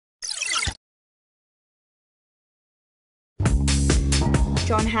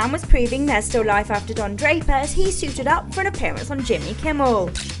Jon Hamm was proving there's still life after Don Drapper as he suited up for an appearance on Jimmy Kimmel.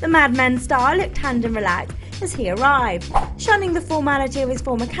 The Mad Men star looked tanned and relaxed as he arrived. Shunning the formality of his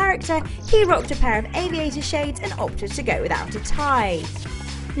former character, he rocked a pair of aviator shades and opted to go without a tie.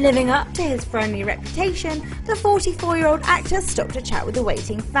 Living up to his friendly reputation, the 44-year-old actor stopped to chat with the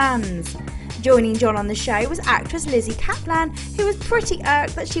waiting fans. Joining Jon on the show was actress Lizzy Caplan, who was pretty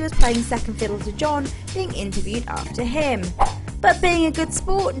irked that she was playing second fiddle to Jon, being interviewed after him. But being a good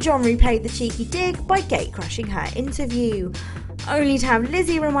sport, Jon repaid the cheeky dig by gate-crushing her interview, only to have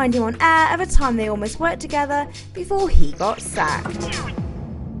Lizzy remind him on air of a time they almost worked together before he got sacked.